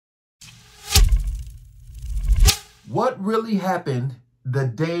What really happened the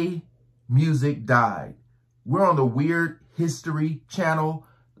day music died? We're on the Weird History channel.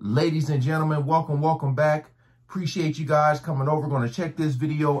 Ladies and gentlemen, welcome back. Appreciate you guys coming over. Going to check this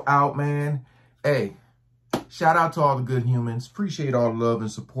video out, man. Hey, shout out to all the good humans. Appreciate all the love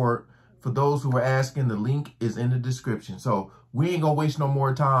and support. For those who are asking, the link is in the description. So we ain't going to waste no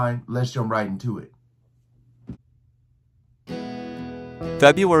more time. Let's jump right into it.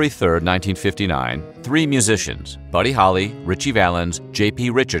 February 3rd, 1959, three musicians, Buddy Holly, Ritchie Valens,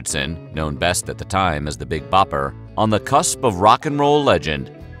 J.P. Richardson, known best at the time as the Big Bopper, on the cusp of rock and roll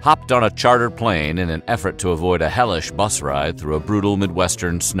legend, hopped on a chartered plane in an effort to avoid a hellish bus ride through a brutal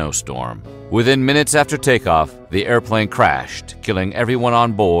Midwestern snowstorm. Within minutes after takeoff, the airplane crashed, killing everyone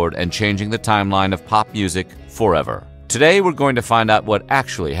on board and changing the timeline of pop music forever. Today, we're going to find out what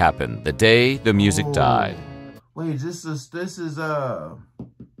actually happened the day the music died. Wait, this is the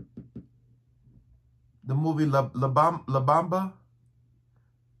movie La Bamba?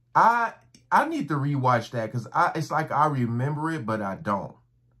 I need to rewatch that because it's like I remember it, but I don't.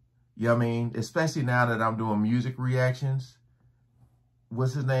 You know what I mean? Especially now that I'm doing music reactions.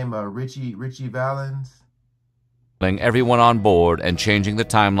 What's his name? Ritchie Valens? Everyone on board and changing the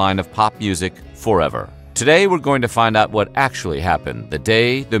timeline of pop music forever. Today, we're going to find out what actually happened the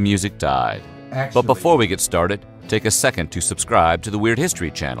day the music died. But before we get started, take a second to subscribe to the Weird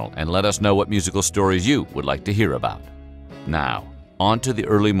History channel and let us know what musical stories you would like to hear about. Now, on to the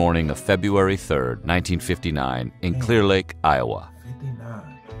early morning of February 3rd, 1959 in Clear Lake, Iowa.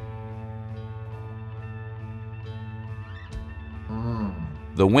 59.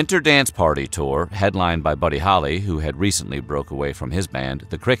 The Winter Dance Party Tour, headlined by Buddy Holly, who had recently broke away from his band,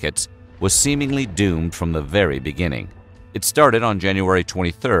 The Crickets, was seemingly doomed from the very beginning. It started on January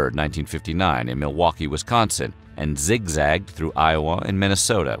 23, 1959 in Milwaukee, Wisconsin, and zigzagged through Iowa and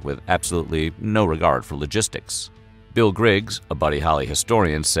Minnesota with absolutely no regard for logistics. Bill Griggs, a Buddy Holly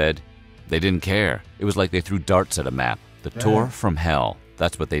historian, said, "They didn't care. It was like they threw darts at a map. The Tour from Hell.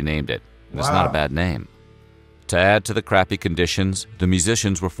 That's what they named it. And it's not a bad name." To add to the crappy conditions, the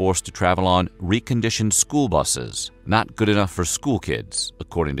musicians were forced to travel on reconditioned school buses, not good enough for school kids,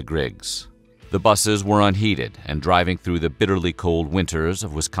 according to Griggs. The buses were unheated, and driving through the bitterly cold winters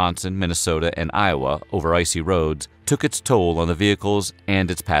of Wisconsin, Minnesota, and Iowa over icy roads took its toll on the vehicles and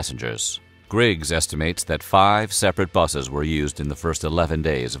its passengers. Griggs estimates that 5 separate buses were used in the first 11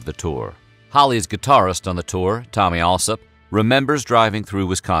 days of the tour. Holly's guitarist on the tour, Tommy Allsup, remembers driving through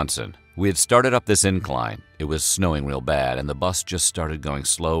Wisconsin. "We had started up this incline. It was snowing real bad, and the bus just started going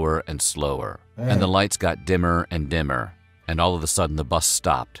slower and slower. And the lights got dimmer and dimmer, and all of a sudden the bus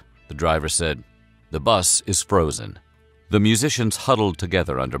stopped. The driver said, 'The bus is frozen.' The musicians huddled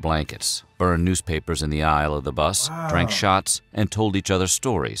together under blankets, burned newspapers in the aisle of the bus, drank shots, and told each other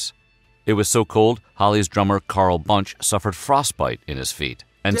stories. It was so cold, Holly's drummer Carl Bunch suffered frostbite in his feet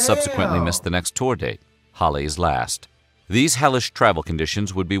and subsequently missed the next tour date, Holly's last. These hellish travel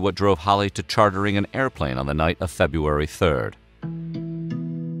conditions would be what drove Holly to chartering an airplane on the night of February 3rd.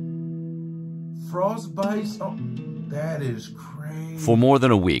 Frostbite? Oh, that is crazy. For more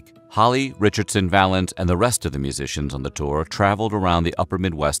than a week, Holly, Richardson, Valens, and the rest of the musicians on the tour traveled around the upper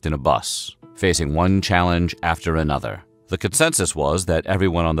Midwest in a bus, facing one challenge after another. The consensus was that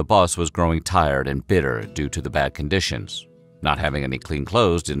everyone on the bus was growing tired and bitter due to the bad conditions. Not having any clean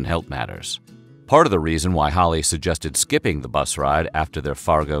clothes didn't help matters. Part of the reason why Holly suggested skipping the bus ride after their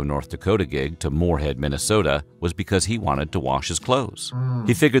Fargo, North Dakota gig to Moorhead, Minnesota was because he wanted to wash his clothes.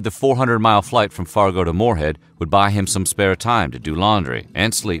 He figured the 400-mile flight from Fargo to Moorhead would buy him some spare time to do laundry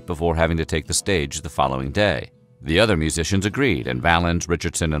and sleep before having to take the stage the following day. The other musicians agreed, and Valens,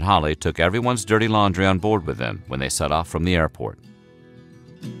 Richardson, and Holly took everyone's dirty laundry on board with them when they set off from the airport.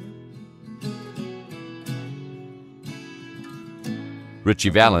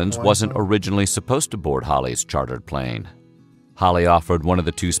 Ritchie Valens wasn't originally supposed to board Holly's chartered plane. Holly offered one of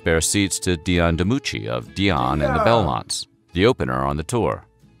the 2 spare seats to Dion DiMucci of Dion and the Belmonts, the opener on the tour.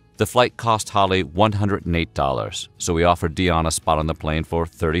 The flight cost Holly $108, so he offered Dion a spot on the plane for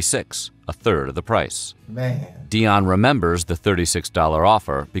 $36, a third of the price. Man. Dion remembers the $36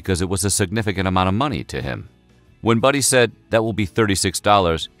 offer because it was a significant amount of money to him. When Buddy said, "That will be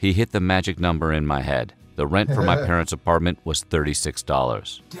 $36, he hit the magic number in my head. The rent for my parents' apartment was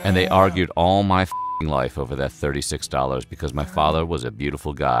 $36. And they argued all my life over that $36 because my father was a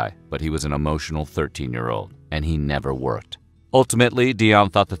beautiful guy, but he was an emotional 13-year-old, and he never worked. Ultimately, Dion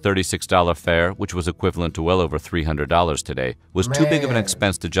thought the $36 fare, which was equivalent to well over $300 today, was too big of an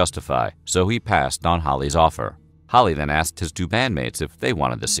expense to justify, so he passed on Holly's offer. Holly then asked his 2 bandmates if they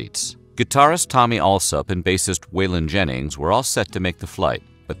wanted the seats. Guitarist Tommy Allsup and bassist Waylon Jennings were all set to make the flight,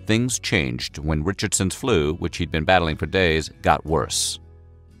 but things changed when Richardson's flu, which he'd been battling for days, got worse.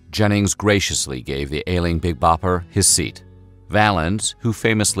 Jennings graciously gave the ailing Big Bopper his seat. Valens, who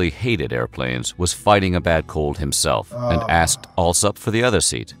famously hated airplanes, was fighting a bad cold himself and asked Alsop for the other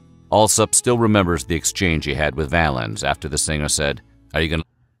seat. Alsop still remembers the exchange he had with Valens after the singer said, "Are you going to..."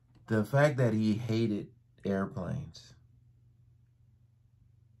 The fact that he hated airplanes.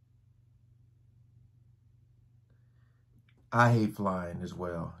 I hate flying as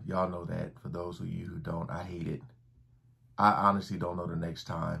well. Y'all know that. For those of you who don't, I hate it. I honestly don't know the next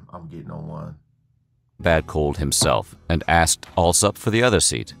time I'm getting on one. Bad cold himself and asked Alsop for the other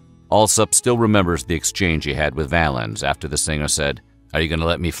seat. Alsop still remembers the exchange he had with Valens after the singer said, "Are you going to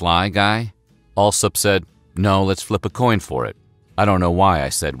let me fly, guy?" Alsop said, "No, let's flip a coin for it." I don't know why I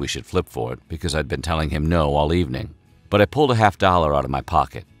said we should flip for it, because I'd been telling him no all evening. But I pulled a $50 out of my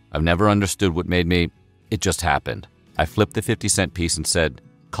pocket. I've never understood what made me. It just happened. I flipped the 50-cent piece and said,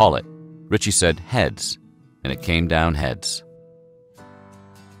 "Call it." Richie said, "Heads." And it came down heads.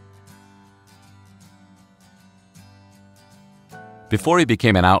 Before he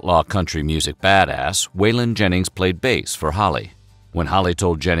became an outlaw country music badass, Waylon Jennings played bass for Holly. When Holly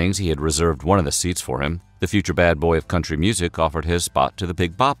told Jennings he had reserved one of the seats for him, the future bad boy of country music offered his spot to the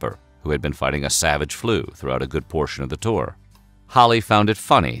Big Bopper, who had been fighting a savage flu throughout a good portion of the tour. Holly found it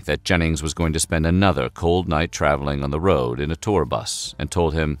funny that Jennings was going to spend another cold night traveling on the road in a tour bus and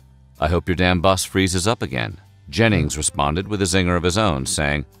told him, "I hope your damn bus freezes up again." Jennings responded with a zinger of his own,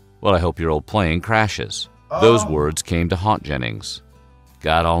 saying, "Well, I hope your old plane crashes." Those words came to haunt Jennings.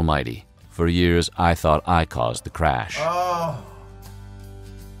 God almighty, for years I thought I caused the crash.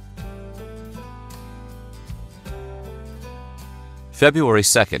 February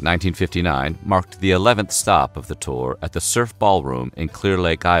 2nd, 1959 marked the 11th stop of the tour at the Surf Ballroom in Clear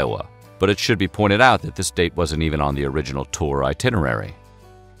Lake, Iowa, but it should be pointed out that this date wasn't even on the original tour itinerary.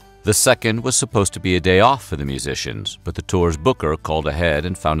 The second was supposed to be a day off for the musicians, but the tour's booker called ahead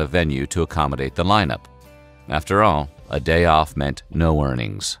and found a venue to accommodate the lineup. After all, a day off meant no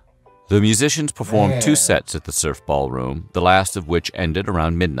earnings. The musicians performed 2 sets at the Surf Ballroom, the last of which ended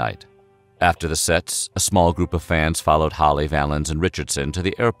around midnight. After the sets, a small group of fans followed Holly, Valens, and Richardson to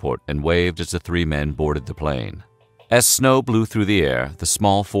the airport and waved as the 3 men boarded the plane. As snow blew through the air, the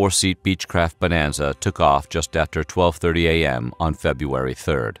small 4-seat Beechcraft Bonanza took off just after 12:30 a.m. on February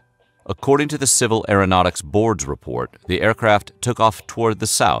 3rd. According to the Civil Aeronautics Board's report, the aircraft took off toward the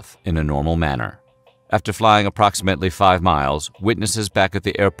south in a normal manner. After flying approximately 5 miles, witnesses back at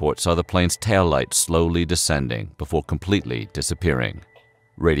the airport saw the plane's taillight slowly descending before completely disappearing.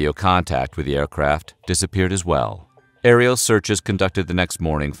 Radio contact with the aircraft disappeared as well. Aerial searches conducted the next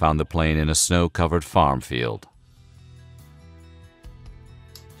morning found the plane in a snow-covered farm field.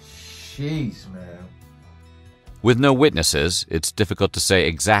 Jeez, man. With no witnesses, it's difficult to say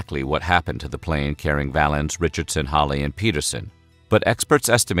exactly what happened to the plane carrying Valens, Richardson, Holly, and Peterson. But experts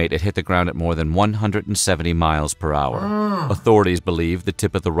estimate it hit the ground at more than 170 miles per hour. Authorities believe the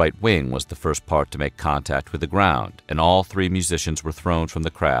tip of the right wing was the first part to make contact with the ground, and all 3 musicians were thrown from the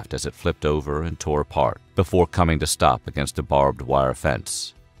craft as it flipped over and tore apart, before coming to stop against a barbed wire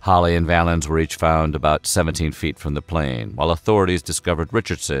fence. Holly and Valens were each found about 17 feet from the plane, while authorities discovered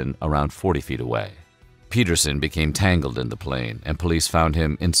Richardson around 40 feet away. Peterson became tangled in the plane, and police found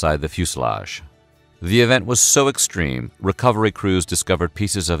him inside the fuselage. The event was so extreme, recovery crews discovered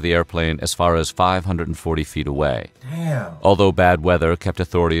pieces of the airplane as far as 540 feet away. Damn. Although bad weather kept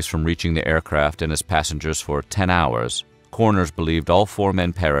authorities from reaching the aircraft and its passengers for 10 hours, coroners believed all 4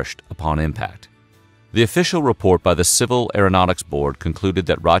 men perished upon impact. The official report by the Civil Aeronautics Board concluded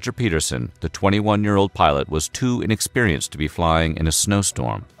that Roger Peterson, the 21-year-old pilot, was too inexperienced to be flying in a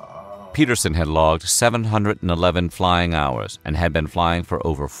snowstorm. Peterson had logged 711 flying hours and had been flying for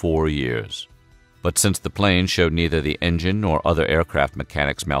over 4 years. But since the plane showed neither the engine nor other aircraft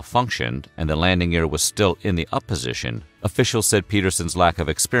mechanics malfunctioned and the landing gear was still in the up position, officials said Peterson's lack of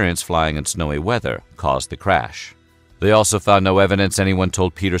experience flying in snowy weather caused the crash. They also found no evidence anyone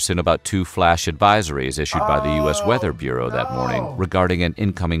told Peterson about 2 flash advisories issued by the U.S. Weather Bureau that morning regarding an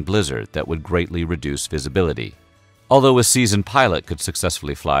incoming blizzard that would greatly reduce visibility. Although a seasoned pilot could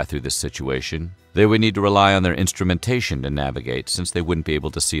successfully fly through this situation, they would need to rely on their instrumentation to navigate since they wouldn't be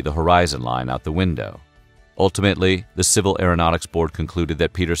able to see the horizon line out the window. Ultimately, the Civil Aeronautics Board concluded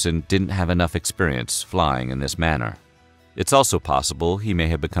that Peterson didn't have enough experience flying in this manner. It's also possible he may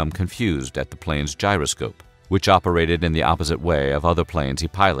have become confused at the plane's gyroscope, which operated in the opposite way of other planes he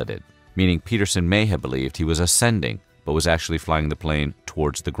piloted, meaning Peterson may have believed he was ascending but was actually flying the plane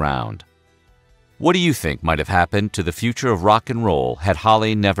towards the ground. What do you think might have happened to the future of rock and roll had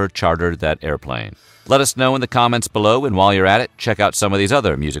Holly never chartered that airplane? Let us know in the comments below, and while you're at it, check out some of these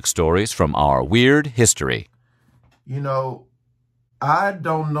other music stories from our weird history. You know, I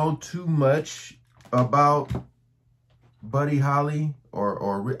don't know too much about Buddy Holly,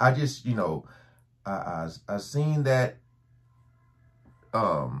 or I just, you know, I seen that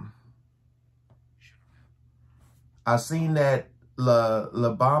I seen that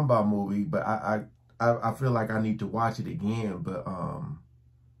La Bamba movie, but I feel like I need to watch it again. But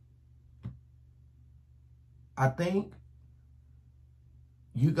I think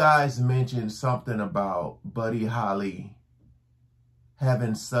you guys mentioned something about Buddy Holly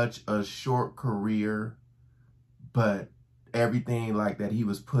having such a short career, but everything like that he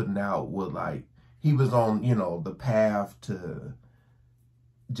was putting out was like, he was on, you know, the path to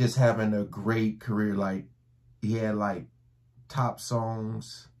just having a great career. Like, he had like top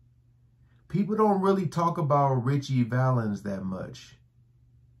songs. People don't really talk about Ritchie Valens that much.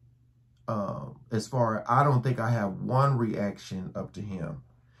 As far as, I don't think I have one reaction up to him.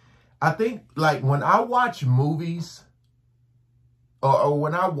 I think, like, when I watch movies, or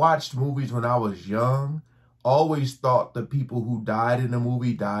when I watched movies when I was young, always thought the people who died in the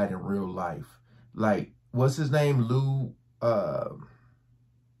movie died in real life. Like, what's his name? Lou,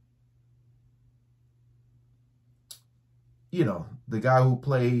 you know, the guy who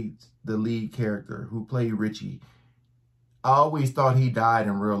played the lead character, who played Richie. I always thought he died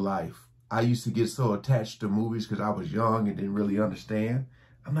in real life. I used to get so attached to movies because I was young and didn't really understand.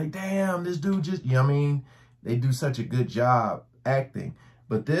 I'm like, damn, this dude just, you know what I mean? They do such a good job acting.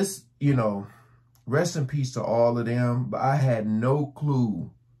 But this, you know, rest in peace to all of them. But I had no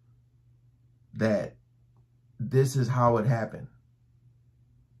clue that this is how it happened.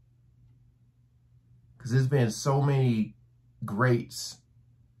 Because there's been so many greats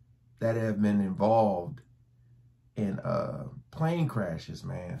that have been involved in plane crashes,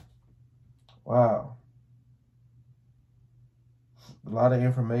 man. Wow. A lot of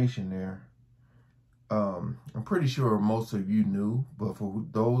information there. I'm pretty sure most of you knew, but for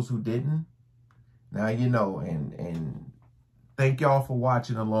those who didn't, now you know. And thank y'all for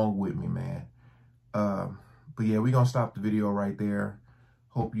watching along with me, man. But yeah, we're gonna stop the video right there.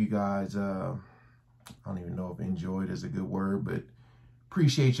 Hope you guys, I don't even know if enjoyed is a good word, but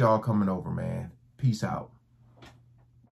appreciate y'all coming over, man. Peace out.